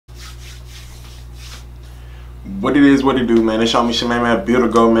What it is, what it do, man. It's Show Me Shemaine, man.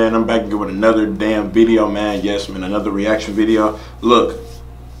 Build go, man. I'm back again with another damn video, man. Yes, man. Another reaction video. Look,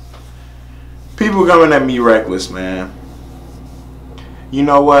 people coming at me reckless, man. You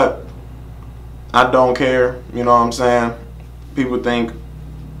know what? I don't care. You know what I'm saying? People think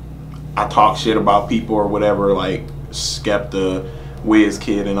I talk shit about people or whatever, like Skepta,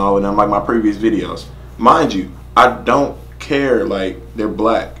 WizKid, and all of them, like my previous videos. Mind you, I don't care. Like, they're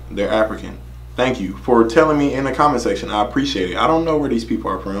black, they're African. Thank you for telling me in the comment section. I appreciate it. I don't know where these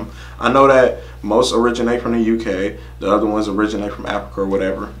people are from. I know that most originate from the UK. The other ones originate from Africa or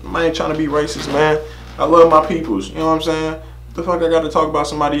whatever. I ain't trying to be racist, man. I love my peoples. You know what I'm saying? What the fuck I got to talk about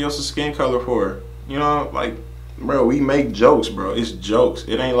somebody else's skin color for? You know, like, bro, we make jokes, bro. It's jokes.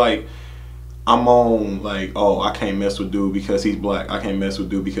 It ain't like I'm on, like, oh, I can't mess with dude because he's black. I can't mess with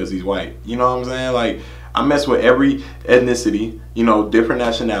dude because he's white. You know what I'm saying? Like, I mess with every ethnicity, you know, different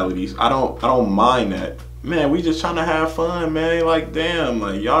nationalities. I don't mind that. Man, we just trying to have fun, man. Like, damn,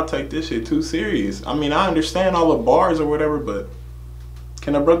 like, y'all take this shit too serious. I mean, I understand all the bars or whatever, but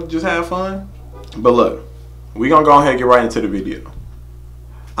can a brother just have fun? But look, we gonna go ahead and get right into the video.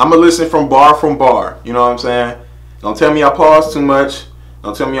 I'ma listen from bar, you know what I'm saying? Don't tell me I pause too much.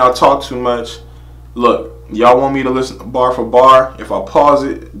 Don't tell me I talk too much. Look, y'all want me to listen bar for bar. If I pause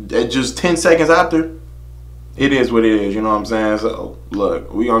it at just 10 seconds after, it is what it is, you know what I'm saying? So,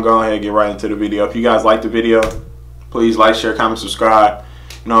 look, we're going to go ahead and get right into the video. If you guys like the video, please like, share, comment, subscribe.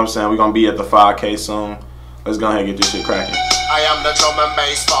 You know what I'm saying? We're going to be at the 5K soon. Let's go ahead and get this shit cracking. I am the drum and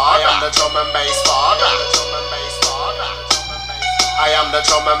bass father. I am the drum and bass father. I am the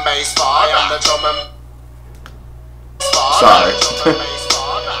drum and bass father. I am the drum and Sorry.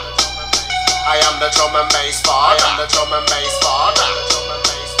 I am the drum and bass father. I am the drum and bass father.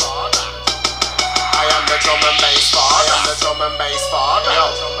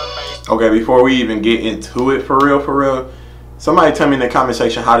 Okay, before we even get into it for real, somebody tell me in the comment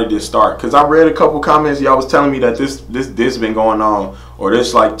section, how did this start? Because I read a couple comments, y'all was telling me that this been going on, or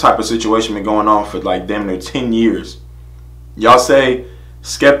this like type of situation been going on for like damn near 10 years. Y'all say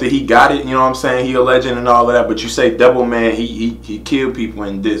Skepta, he got it, you know what I'm saying? He a legend and all of that, but you say Devilman, he killed people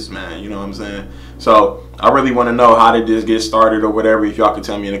in this, man, you know what I'm saying? So I really want to know, how did this get started or whatever, if y'all could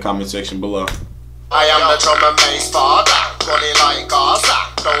tell me in the comment section below. I am the drum and bass father, body like Gaza.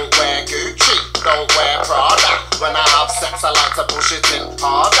 Don't wear Gucci, don't wear Prada. When I have sex, I like to push it in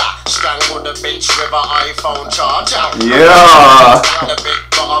harder. Strangle the bitch with an iPhone charger. Yeah. The big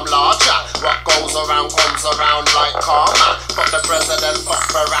bottom larger. What goes around comes around like karma. Fuck the president, fuck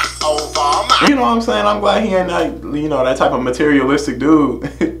Barack Obama. You know what I'm saying? I'm glad he ain't that, you know, that type of materialistic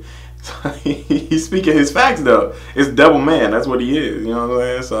dude. He's speaking his facts though. It's Devilman, that's what he is. You know what I'm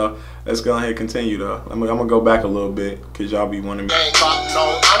saying? So let's go ahead and continue though. I'm gonna go back a little bit because y'all be wanting me. Ain't got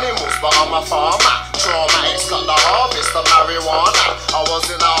no animals, but I'm a farmer. Traumatics got the harvest of marijuana. I was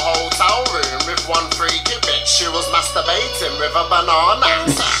in a hotel room with one freaky bitch. She was masturbating with a banana. I'm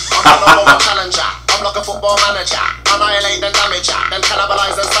a mobile challenger. I'm like a football manager. Annihilate and damage ya, then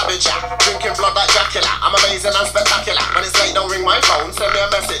cannibalize and savage ya. Drinking blood like Dracula. I'm amazing and spectacular. When it's late, don't ring my phone. Send me a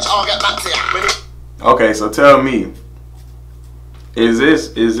message. I'll get back to ya. Okay, so tell me, is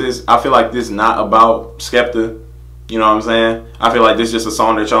this? I feel like this not about Skepta. You know what I'm saying? I feel like this is just a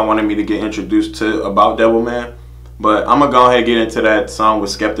song that y'all wanted me to get introduced to about Devilman. But I'm gonna go ahead and get into that song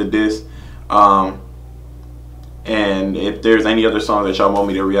with Skepta diss. And if there's any other song that y'all want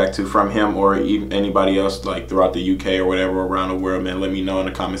me to react to from him or even anybody else like throughout the UK or whatever around the world, man, let me know in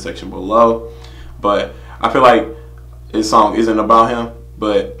the comment section below. But I feel like this song isn't about him,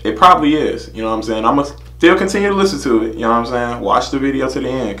 but it probably is. You know what I'm saying? I'm gonna still continue to listen to it. You know what I'm saying? Watch the video to the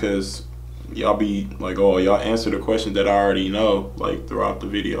end, because y'all be like, oh, y'all answer the question that I already know, like throughout the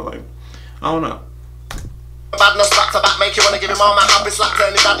video. Like, I don't know. Badness back to back, make you wanna give him all my happy slap,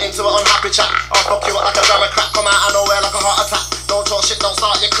 turn it down into an unhappy chat. I'll fuck you up like a gram of crack, come out of nowhere like a heart attack. Don't talk shit, don't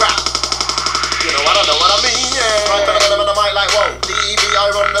start your crap. You know what I mean, yeah. Right, but I'm on the mic like, whoa, DEV, I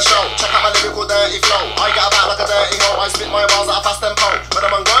run the show. Check out my lyrical dirty flow. I get about like a dirty hoe. I spit my bars at a fast tempo. When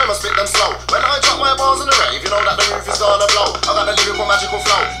I'm on grime, I spit them slow. When I drop my bars in the rave, you know that the roof is gonna blow. I got the lyrical magical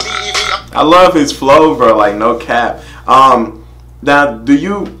flow. DEV. I love his flow, bro, like no cap. Now, do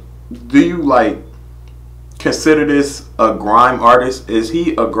you like consider this a grime artist? Is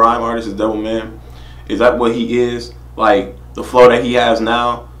he a grime artist, is Devilman? Is that what he is? Like the flow that he has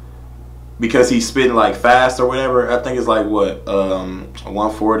now? Because he's spitting like fast or whatever. I think it's like what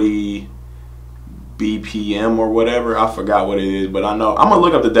 140 BPM or whatever. I forgot what it is, but I know I'm gonna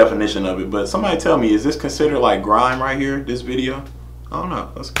look up the definition of it. But somebody tell me, is this considered like grime right here, this video? I don't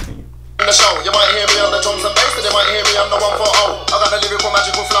know. Let's continue. The show, you might hear me on the drums and bass, and you might hear me on the 140. I got the lyrical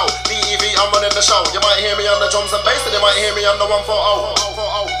magical flow. DEV, I I'm running the show. You might hear me on the drums and bass, and you might hear me on the 140.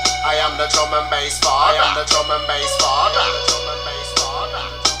 I am the drum and bass father. I am the drum and bass father.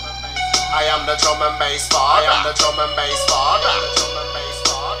 I am the drum and bass father. I am the drum and bass father.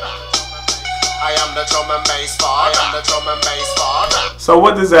 I am the drum and bass father. I am the drum and bass father. So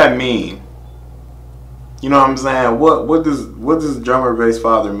what does that mean? You know what I'm saying? What does drummer bass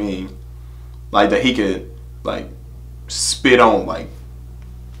father mean? Like that he could like spit on like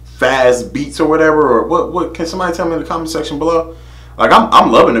fast beats or whatever, or what can somebody tell me in the comment section below? Like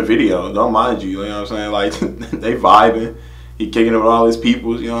I'm loving the video, don't mind you know what I'm saying? Like they vibing, he kicking it with all his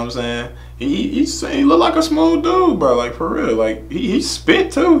peoples, you know what I'm saying? He look like a smooth dude, bro, like for real. Like he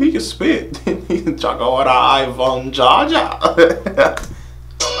spit too, he can spit. He can chuck all the iPhone Georgia.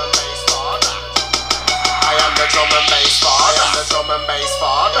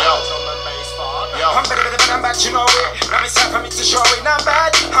 I'm better than I'm bad, you know it. Now it's time for me to show it. I'm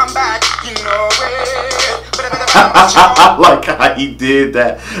bad, you know it. I like how he did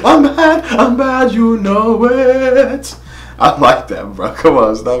that. I'm bad, you know it. I like that, bro. Come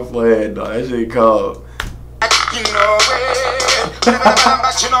on, stop playing, dog. That shit cold. You know it. I'm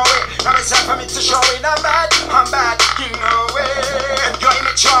bad, you know it. Now it's time for me to show it. I'm bad, you know it. You're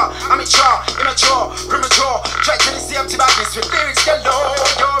immature, immature, premature. Try to see empty badness with lyrics galore.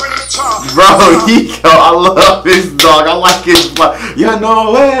 You're immature. Bro, I love this dog. I like his, you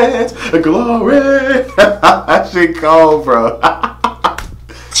know it, glory. That shit cold, bro.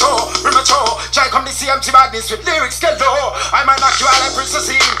 Premature, try come to see empty badness with lyrics galore. I might knock you out like Prince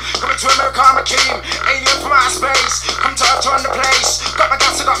Scene. Coming to America, I'm a king. Alien from outer space. Come to Earth to run the place. Got my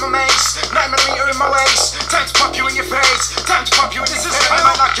gas, I got my mace. 9mm in my waist. Time to pop you in your face. Time to pop you in this is I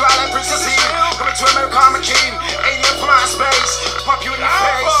might knock you out like Prince Scene. Coming to America, I'm a king. Alien from outer space. Pop you in your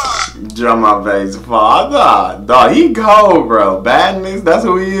face. Drum my bass father. Dog, he cold, bro. Badness, that's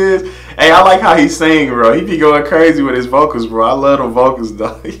who he is. Hey, I like how he sing, bro. He be going crazy with his vocals, bro. I love the vocals,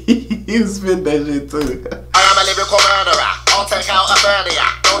 dog. He was spitting that shit too. I am a lyrical murderer. I'll take out a birdie.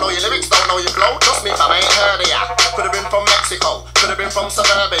 Don't know your lyrics, don't know your flow. Trust me, fam, I ain't heard of ya. Could have been from Mexico, could have been from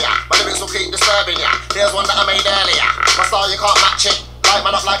suburbia. My lyrics will keep disturbing ya. There's one that I made earlier. My style, you can't match it. Light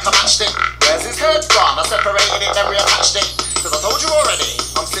man up like a matchstick. Where's his head gone? I separated it, then reattached it. Cause I told you already,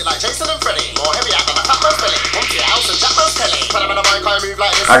 I'm slick like Jason and Freddy. More heavy out than a fat man's belly. Come to your house and jack man's telly. Put him in a mic, I move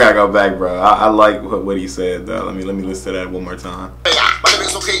like this. I gotta go back, bro. I like what he said, though. Let me listen to that one more time. My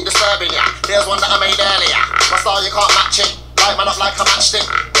lyrics will keep disturbing ya. There's one that I made earlier. My style, you can't match it. Light man up like a matchstick.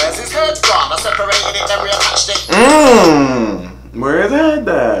 Where's his head gone? I separated it, then reattached it. Where is that,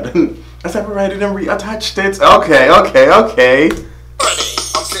 Dad? I separated and reattached it. Okay. Already,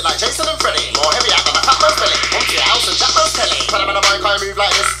 I'm slick like Jason and Freddy. More heavy out than a fat man's belly. Come to your house and jack man's telly. Put him in a mic, I move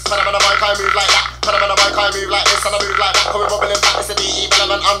like this. Put him in a mic, I move like that. Put him in a mic, I move like this. And I move like that. Cause we're bubbling back. It's a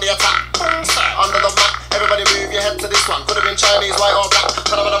Devilman on the attack. Boom, sir. Under the map. Everybody move your head to this one. Could have been Chinese, white or black.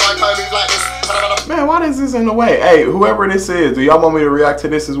 Put him in a mic, I move like this. Man, why is this in the way? Hey, whoever this is, do y'all want me to react to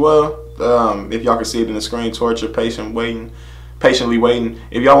this as well? If y'all can see it in the screen, torture, patiently waiting.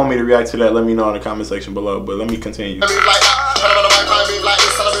 If y'all want me to react to that, let me know in the comment section below. But let me continue. I move like that. Put him in a mic, I move like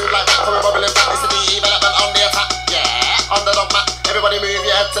this. And I move like that. Cause we're bubbling back. It's a Devilman on the attack. Yeah, under the map. Everybody move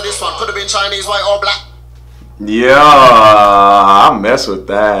your head to this one. Could have been Chinese, white or black. Yeah, I mess with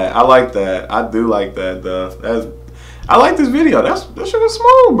that. I like that. I do like that, though. I like this video. That shit was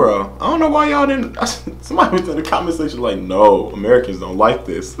smooth, bro. I don't know why y'all didn't. Somebody was in the comment section like, no, Americans don't like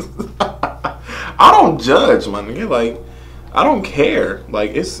this. I don't judge, my nigga. Like, I don't care.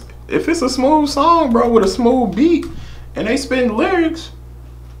 Like, if it's a smooth song, bro, with a smooth beat, and they spin lyrics,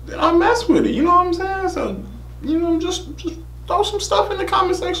 then I mess with it. You know what I'm saying? So, you know, just throw some stuff in the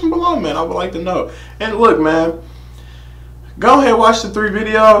comment section below, man. I would like to know. And look, man, go ahead, watch the 3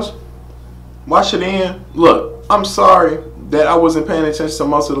 videos. Watch it in. Look, I'm sorry that I wasn't paying attention to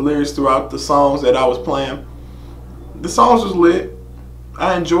most of the lyrics throughout the songs that I was playing. The songs was lit.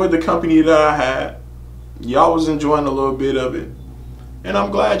 I enjoyed the company that I had. Y'all was enjoying a little bit of it. And I'm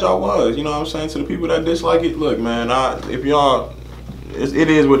glad y'all was. You know what I'm saying? To the people that dislike it, look, man, if y'all, it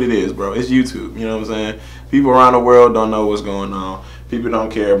is what it is, bro. It's YouTube. You know what I'm saying? People around the world don't know what's going on. People don't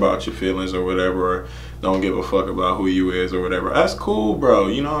care about your feelings or whatever, or don't give a fuck about who you is or whatever. That's cool, bro.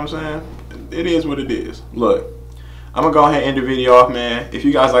 You know what I'm saying? It is what it is. Look, I'm gonna go ahead and end the video off, man. If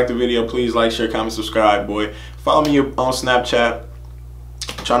you guys like the video, please like, share, comment, subscribe, boy. Follow me on Snapchat.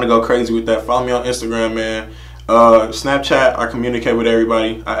 I'm trying to go crazy with that. Follow me on Instagram, man. Snapchat, I communicate with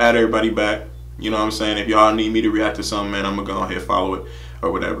everybody. I add everybody back. You know what I'm saying? If y'all need me to react to something, man, I'm gonna go ahead, follow it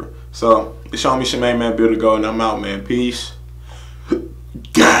or whatever. So, it's Show Me Shemaine, man. Build a go, and I'm out, man. Peace.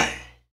 Gang.